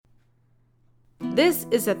This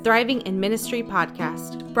is a Thriving in Ministry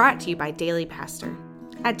podcast brought to you by Daily Pastor.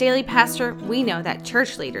 At Daily Pastor, we know that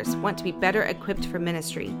church leaders want to be better equipped for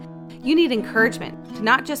ministry. You need encouragement to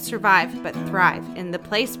not just survive, but thrive in the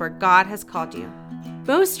place where God has called you.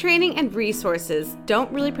 Most training and resources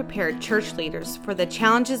don't really prepare church leaders for the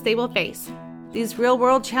challenges they will face. These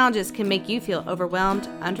real-world challenges can make you feel overwhelmed,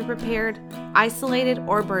 underprepared, isolated,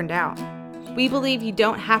 or burned out. We believe you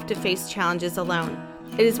don't have to face challenges alone.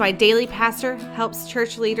 It is why Daily Pastor helps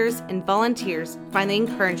church leaders and volunteers find the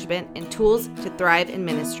encouragement and tools to thrive in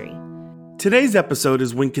ministry. Today's episode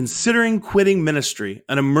is when considering quitting ministry,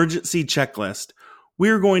 an emergency checklist. We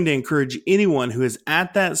are going to encourage anyone who is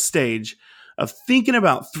at that stage of thinking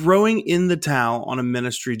about throwing in the towel on a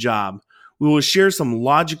ministry job. We will share some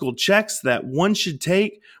logical checks that one should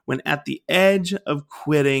take when at the edge of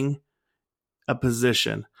quitting a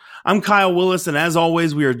position. I'm Kyle Willis, and as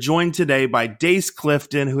always, we are joined today by Dace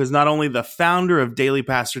Clifton, who is not only the founder of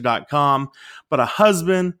dailypastor.com, but a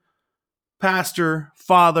husband, pastor,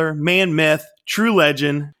 father, man myth, true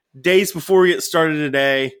legend. Dace, before we get started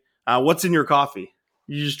today, what's in your coffee?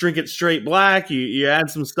 You just drink it straight black? You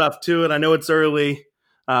add some stuff to it? I know it's early.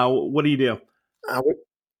 What do you do?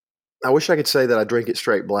 I wish I could say that I drink it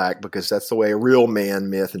straight black because that's the way a real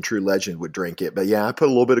man, myth, and true legend would drink it. But yeah, I put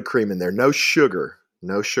a little bit of cream in there. No sugar.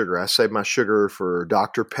 No sugar. I save my sugar for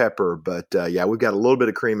Dr. Pepper. But yeah, we've got a little bit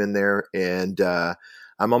of cream in there. And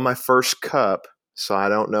I'm on my first cup, so I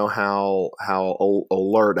don't know how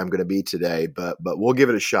alert I'm going to be today. But we'll give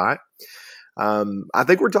it a shot. I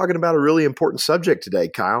think we're talking about a really important subject today,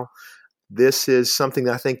 Kyle. This is something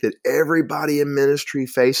that I think that everybody in ministry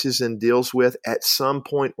faces and deals with at some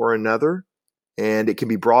point or another, and it can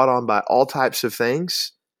be brought on by all types of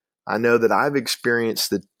things. I know that I've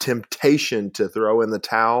experienced the temptation to throw in the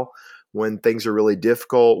towel when things are really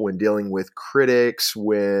difficult, when dealing with critics,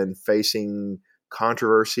 when facing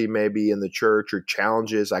controversy maybe in the church or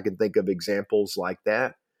challenges. I can think of examples like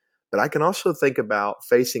that. But I can also think about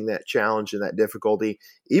facing that challenge and that difficulty,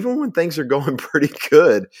 even when things are going pretty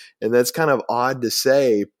good. And that's kind of odd to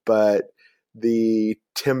say, but the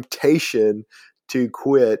temptation to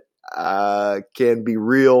quit can be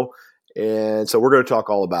real. And so we're going to talk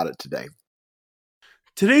all about it today.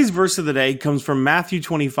 Today's verse of the day comes from Matthew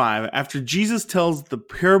 25, after Jesus tells the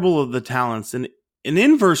parable of the talents. And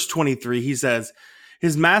in verse 23, he says,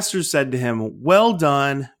 his master said to him, "Well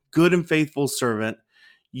done, good and faithful servant.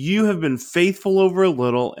 You have been faithful over a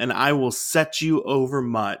little, and I will set you over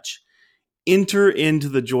much. Enter into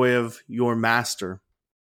the joy of your master."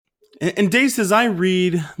 And Dace, as I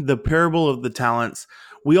read the parable of the talents,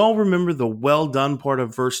 we all remember the well done part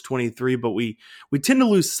of verse 23, but we tend to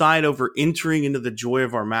lose sight over entering into the joy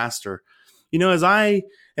of our master. You know, as I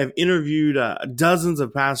have interviewed dozens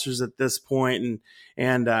of pastors at this point,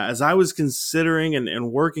 and as I was considering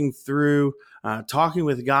and working through talking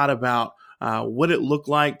with God about what it looked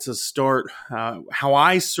like to start, how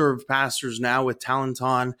I serve pastors now with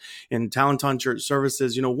Talenton and Talenton Church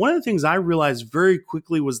Services. You know, one of the things I realized very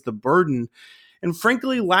quickly was the burden and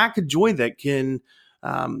frankly lack of joy that can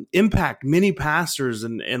impact many pastors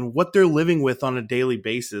and what they're living with on a daily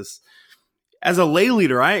basis. As a lay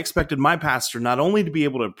leader, I expected my pastor not only to be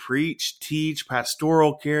able to preach, teach,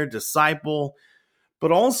 pastoral care, disciple,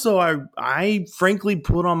 but also I frankly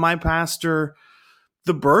put on my pastor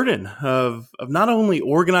the burden of not only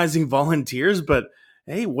organizing volunteers, but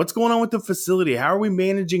hey, what's going on with the facility? How are we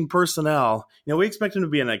managing personnel? You know, we expect him to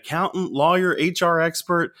be an accountant, lawyer, HR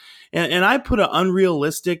expert. And I put an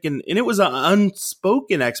unrealistic and it was an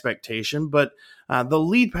unspoken expectation, but the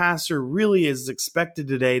lead pastor really is expected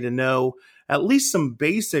today to know at least some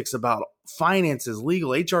basics about finances,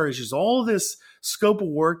 legal, HR issues, all this scope of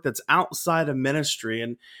work that's outside of ministry.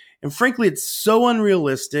 And frankly, it's so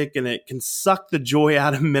unrealistic and it can suck the joy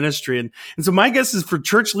out of ministry. And so my guess is for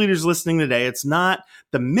church leaders listening today, it's not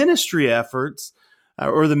the ministry efforts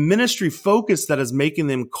or the ministry focus that is making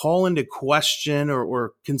them call into question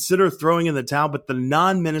or consider throwing in the towel, but the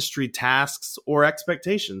non-ministry tasks or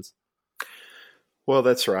expectations. Well,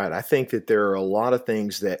 that's right. I think that there are a lot of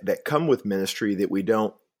things that come with ministry that we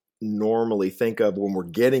don't normally think of when we're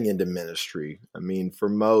getting into ministry. I mean, for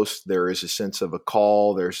most, there is a sense of a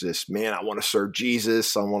call. There's this, man, I want to serve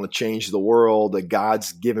Jesus. I want to change the world. That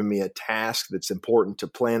God's given me a task that's important to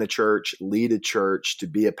plant a church, lead a church, to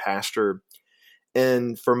be a pastor.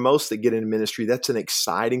 And for most that get into ministry, that's an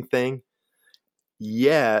exciting thing.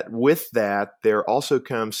 Yet with that, there also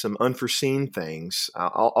comes some unforeseen things.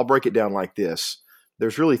 I'll break it down like this.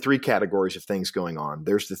 There's really three categories of things going on.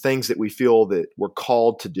 There's the things that we feel that we're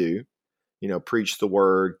called to do, you know, preach the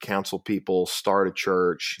word, counsel people, start a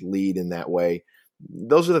church, lead in that way.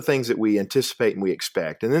 those are the things that we anticipate and we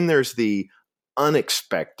expect. And then there's the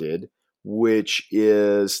unexpected, which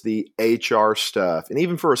is the HR stuff. And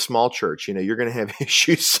even for a small church, you're going to have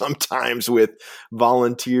issues sometimes with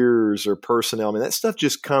volunteers or personnel. I mean, that stuff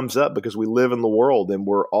just comes up because we live in the world and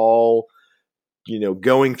we're all,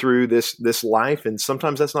 going through this life. And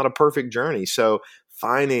sometimes that's not a perfect journey. So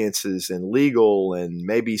finances and legal and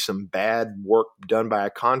maybe some bad work done by a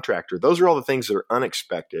contractor, those are all the things that are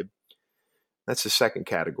unexpected. That's the second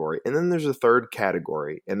category. And then there's a third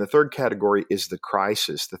category. And the third category is the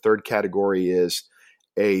crisis. The third category is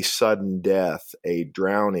a sudden death, a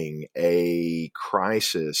drowning, a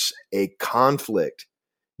crisis, a conflict,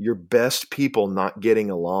 your best people not getting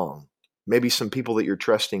along. Maybe some people that you're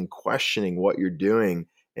trusting questioning what you're doing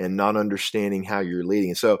and not understanding how you're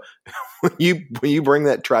leading. And so when you bring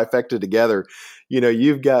that trifecta together,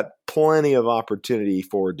 you've got plenty of opportunity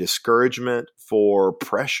for discouragement, for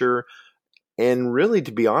pressure. And really,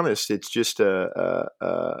 to be honest, it's just a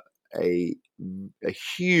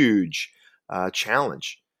huge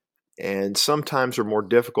challenge. And sometimes are more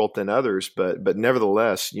difficult than others, but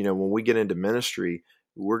nevertheless, when we get into ministry,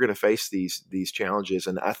 we're going to face these challenges.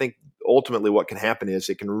 And I think ultimately what can happen is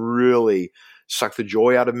it can really suck the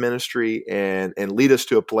joy out of ministry and lead us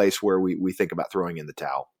to a place where we think about throwing in the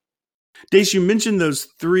towel. Dace, you mentioned those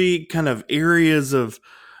three kind of areas of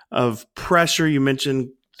pressure. You mentioned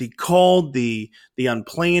the called, the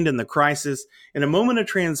unplanned, and the crisis. In a moment of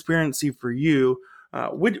transparency for you,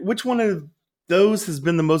 which one of those has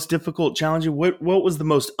been the most difficult, challenging? What was the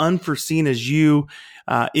most unforeseen as you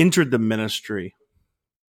entered the ministry?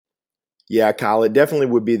 Yeah, Kyle, it definitely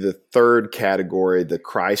would be the third category, the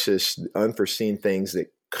crisis, unforeseen things that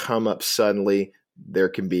come up suddenly. There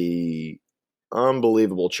can be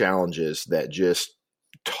unbelievable challenges that just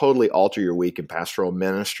totally alter your week in pastoral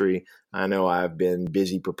ministry. I know I've been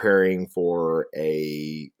busy preparing for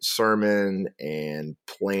a sermon and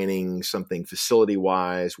planning something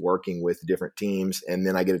facility-wise, working with different teams, and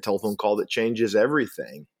then I get a telephone call that changes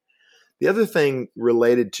everything. The other thing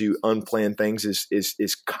related to unplanned things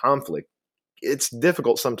is conflict. It's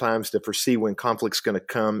difficult sometimes to foresee when conflict's going to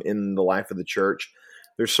come in the life of the church.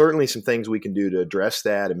 There's certainly some things we can do to address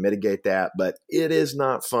that and mitigate that, but it is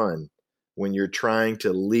not fun when you're trying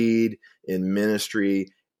to lead in ministry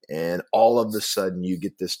and all of a sudden you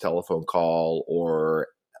get this telephone call or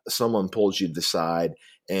someone pulls you to the side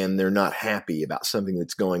and they're not happy about something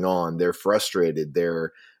that's going on. They're frustrated.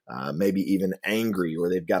 They're maybe even angry, or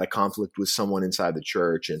they've got a conflict with someone inside the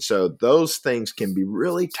church. And so those things can be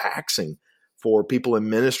really taxing for people in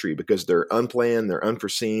ministry because they're unplanned, they're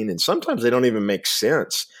unforeseen, and sometimes they don't even make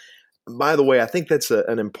sense. By the way, I think that's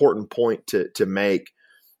an important point to make.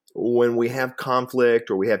 When we have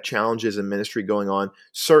conflict or we have challenges in ministry going on,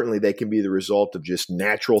 certainly they can be the result of just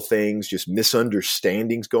natural things, just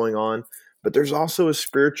misunderstandings going on. But there's also a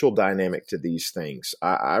spiritual dynamic to these things.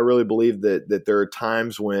 I really believe that there are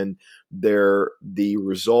times when they're the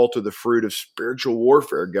result of the fruit of spiritual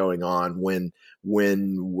warfare going on, when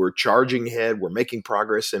we're charging ahead, we're making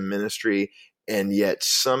progress in ministry, and yet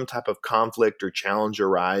some type of conflict or challenge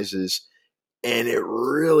arises. And it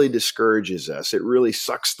really discourages us. It really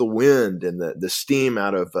sucks the wind and the steam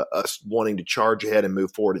out of us wanting to charge ahead and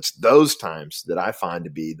move forward. It's those times that I find to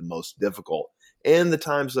be the most difficult and the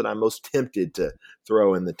times that I'm most tempted to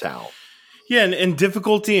throw in the towel. Yeah, and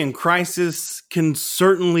difficulty and crisis can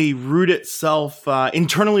certainly root itself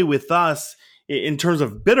internally with us in terms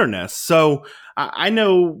of bitterness. So I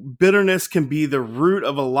know bitterness can be the root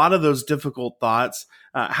of a lot of those difficult thoughts.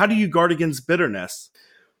 How do you guard against bitterness?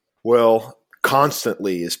 Well,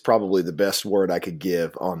 constantly is probably the best word I could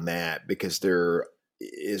give on that, because there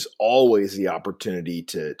is always the opportunity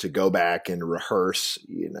to go back and rehearse,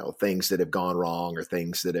 things that have gone wrong or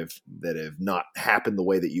things that have not happened the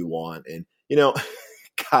way that you want. And,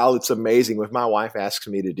 Kyle, it's amazing when my wife asks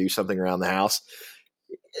me to do something around the house.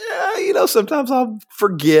 Yeah, sometimes I'll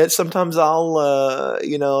forget. Sometimes I'll,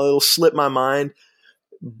 it'll slip my mind.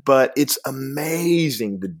 But it's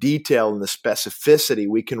amazing the detail and the specificity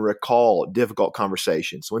we can recall difficult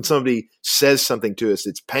conversations. When somebody says something to us,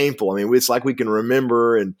 it's painful. I mean, it's like we can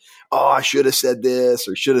remember and, I should have said this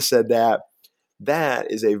or should have said that.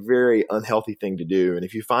 That is a very unhealthy thing to do. And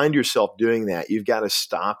if you find yourself doing that, you've got to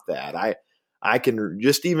stop that. I can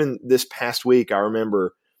just, even this past week, I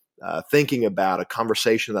remember thinking about a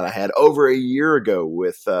conversation that I had over a year ago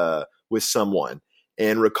with someone,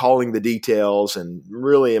 and recalling the details and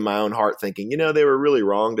really in my own heart thinking, they were really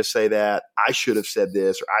wrong to say that. I should have said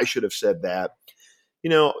this or I should have said that.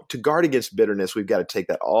 To guard against bitterness, we've got to take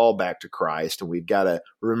that all back to Christ, and we've got to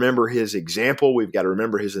remember his example. We've got to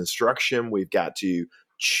remember his instruction. We've got to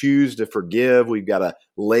choose to forgive. We've got to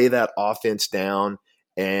lay that offense down.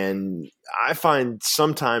 And I find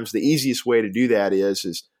sometimes the easiest way to do that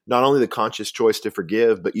is not only the conscious choice to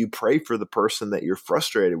forgive, but you pray for the person that you're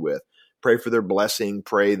frustrated with. Pray for their blessing.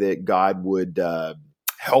 Pray that God would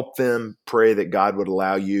help them. Pray that God would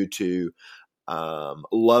allow you to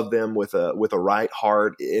love them with a right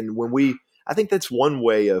heart. And I think that's one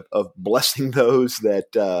way of blessing those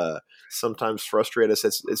that sometimes frustrate us.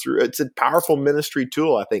 It's a powerful ministry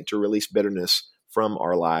tool, I think, to release bitterness from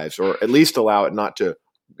our lives, or at least allow it not to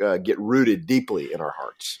get rooted deeply in our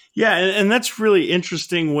hearts. Yeah, and that's really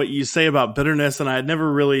interesting what you say about bitterness, and I had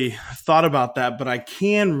never really thought about that, but I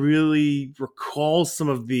can really recall some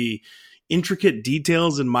of the intricate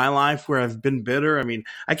details in my life where I've been bitter. I mean,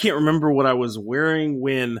 I can't remember what I was wearing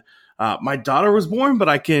when my daughter was born, but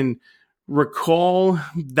I can recall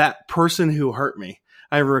that person who hurt me.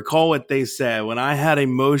 I recall what they said when I had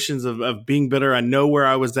emotions of being bitter. I know where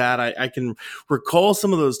I was at. I can recall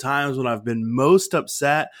some of those times when I've been most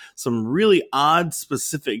upset, some really odd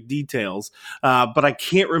specific details, but I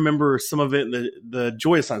can't remember some of it in the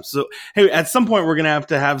joyous times. So, hey, at some point we're going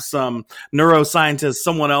to have some neuroscientist,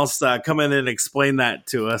 someone else come in and explain that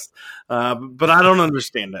to us. But I don't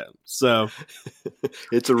understand it. So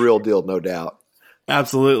it's a real deal, no doubt.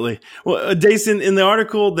 Absolutely. Well, Dason, in the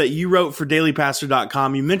article that you wrote for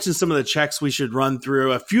dailypastor.com, you mentioned some of the checks we should run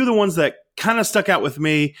through. A few of the ones that kind of stuck out with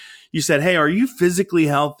me, you said, hey, are you physically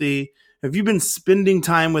healthy? Have you been spending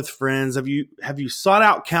time with friends? Have you sought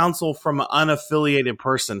out counsel from an unaffiliated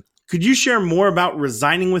person? Could you share more about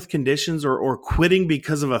resigning with conditions or quitting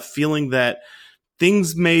because of a feeling that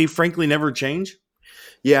things may frankly never change?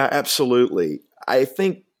 Yeah, absolutely. I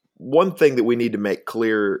think one thing that we need to make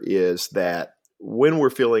clear is that when we're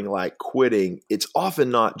feeling like quitting, it's often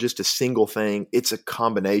not just a single thing. It's a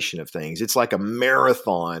combination of things. It's like a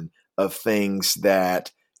marathon of things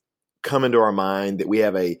that come into our mind that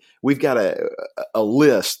we've got a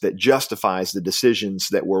list that justifies the decisions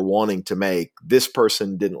that we're wanting to make. This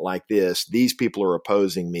person didn't like this. These people are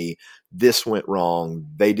opposing me. This went wrong.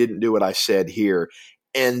 They didn't do what I said here.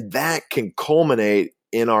 And that can culminate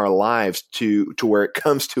in our lives to where it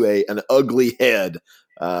comes to an ugly head.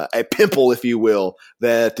 A pimple, if you will,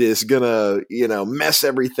 that is gonna, mess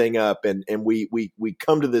everything up, and we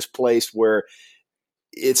come to this place where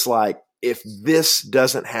it's like, if this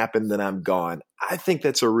doesn't happen, then I'm gone. I think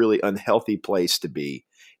that's a really unhealthy place to be,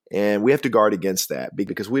 and we have to guard against that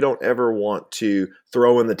because we don't ever want to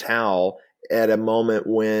throw in the towel at a moment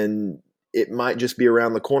when it might just be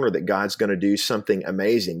around the corner that God's going to do something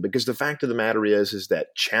amazing. Because the fact of the matter is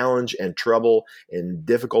that challenge and trouble and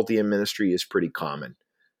difficulty in ministry is pretty common.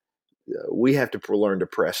 We have to learn to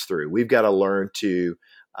press through. We've got to learn to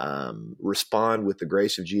respond with the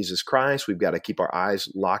grace of Jesus Christ. We've got to keep our eyes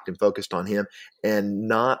locked and focused on Him and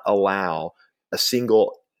not allow a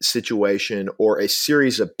single situation or a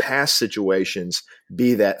series of past situations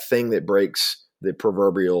be that thing that breaks the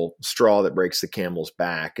proverbial straw that breaks the camel's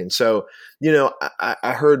back. And so,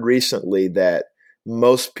 I heard recently that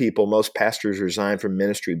most pastors resign from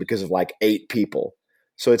ministry because of like 8 people.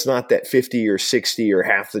 So it's not that 50 or 60 or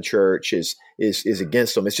half the church is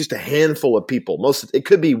against them. It's just a handful of people. It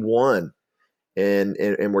could be one, and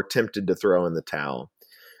we're tempted to throw in the towel.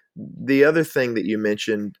 The other thing that you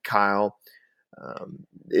mentioned, Kyle,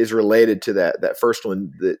 is related to that first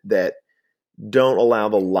one, that don't allow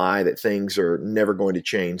the lie that things are never going to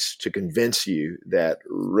change to convince you that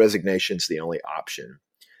resignation's the only option.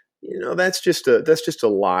 That's just a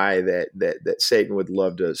lie that Satan would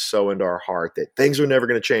love to sow into our heart, that things are never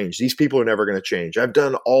going to change. These people are never going to change. I've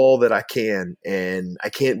done all that I can and I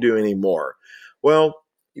can't do any more. Well,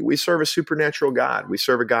 we serve a supernatural God. We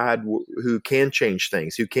serve a God who can change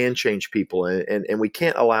things, who can change people. And we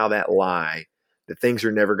can't allow that lie that things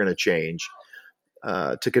are never going to change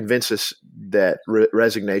to convince us that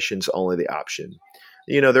resignation's only the option.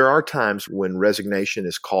 There are times when resignation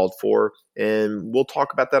is called for, and we'll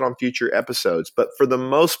talk about that on future episodes. But for the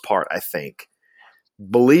most part, I think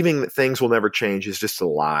believing that things will never change is just a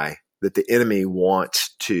lie that the enemy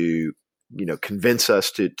wants to, convince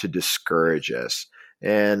us to discourage us.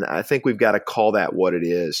 And I think we've got to call that what it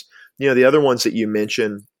is. The other ones that you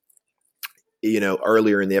mentioned,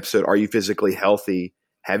 earlier in the episode, are you physically healthy?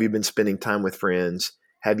 Have you been spending time with friends?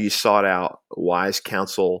 Have you sought out wise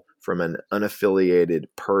counsel from an unaffiliated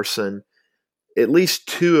person? At least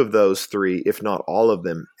 2 of those 3, if not all of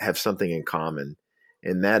them, have something in common,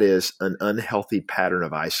 and that is an unhealthy pattern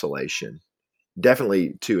of isolation.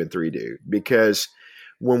 Definitely 2 and 3 do, because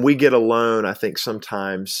when we get alone, I think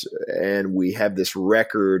sometimes, and we have this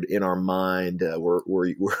record in our mind, we're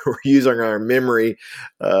using our memory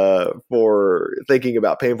for thinking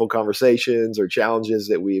about painful conversations or challenges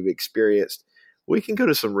that we've experienced. We can go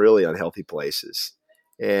to some really unhealthy places.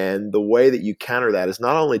 And the way that you counter that is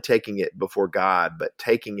not only taking it before God, but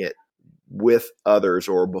taking it with others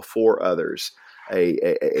or before others,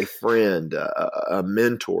 a friend, a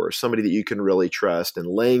mentor, somebody that you can really trust, and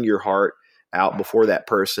laying your heart out before that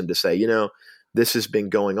person to say, this has been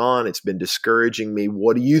going on. It's been discouraging me.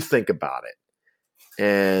 What do you think about it?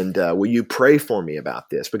 And will you pray for me about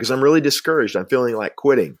this? Because I'm really discouraged. I'm feeling like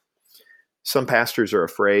quitting. Some pastors are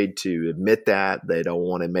afraid to admit that. They don't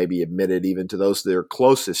want to maybe admit it even to those they're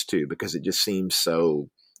closest to, because it just seems so,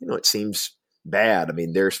 it seems bad. I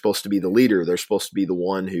mean, they're supposed to be the leader. They're supposed to be the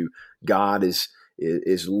one who God is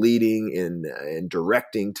leading and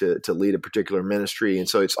directing to lead a particular ministry. And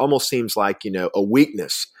so it almost seems like, a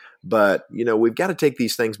weakness. But, we've got to take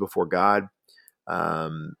these things before God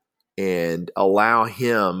and allow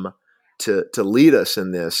Him to lead us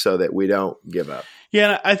in this so that we don't give up.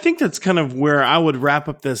 Yeah, I think that's kind of where I would wrap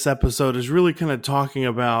up this episode, is really kind of talking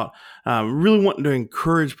about really wanting to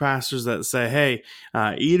encourage pastors that say, hey,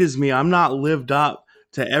 it is me. I'm not lived up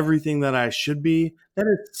to everything that I should be. That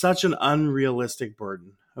is such an unrealistic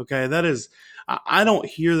burden. Okay, that is, I don't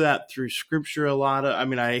hear that through Scripture a lot.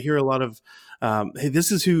 I hear a lot of, hey, this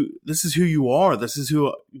is who you are. This is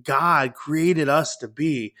who God created us to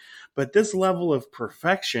be. But this level of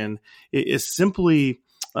perfection is simply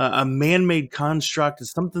a man-made construct.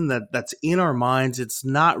 Is something that's in our minds. It's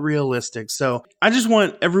not realistic. So I just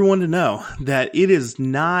want everyone to know that it is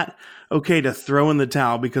not okay to throw in the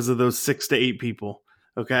towel because of those 6 to 8 people.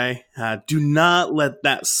 Okay. Do not let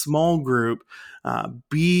that small group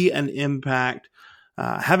be an impact,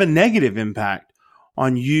 have a negative impact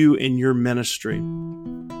on you and your ministry.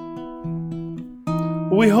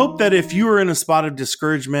 Well, we hope that if you are in a spot of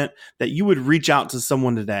discouragement, that you would reach out to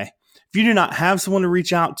someone today. If you do not have someone to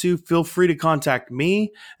reach out to, feel free to contact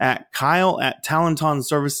me at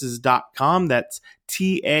Kyle@talentonservices.com. That's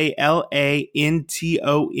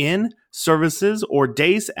TALANTON services, or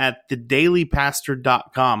Dace at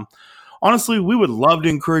thedailypastor.com. Honestly, we would love to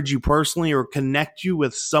encourage you personally or connect you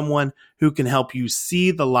with someone who can help you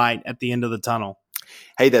see the light at the end of the tunnel.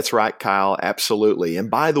 Hey, that's right, Kyle. Absolutely. And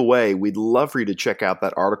by the way, we'd love for you to check out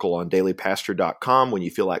that article on dailypastor.com when you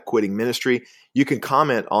feel like quitting ministry. You can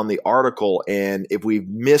comment on the article, and if we've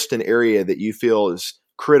missed an area that you feel is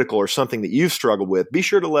critical or something that you've struggled with, be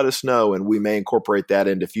sure to let us know, and we may incorporate that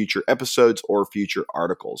into future episodes or future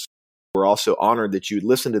articles. We're also honored that you'd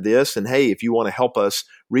listen to this. And hey, if you want to help us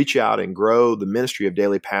reach out and grow the ministry of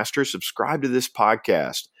Daily Pastor, subscribe to this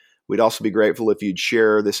podcast. We'd also be grateful if you'd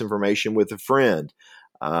share this information with a friend.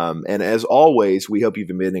 And as always, we hope you've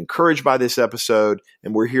been encouraged by this episode,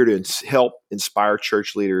 and we're here to help inspire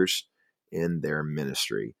church leaders in their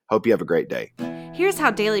ministry. Hope you have a great day. Here's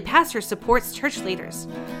how Daily Pastor supports church leaders.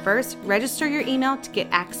 First, register your email to get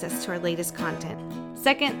access to our latest content.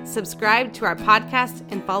 Second, subscribe to our podcast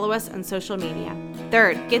and follow us on social media.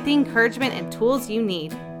 Third, get the encouragement and tools you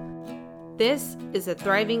need. This is a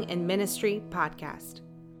Thriving in Ministry podcast.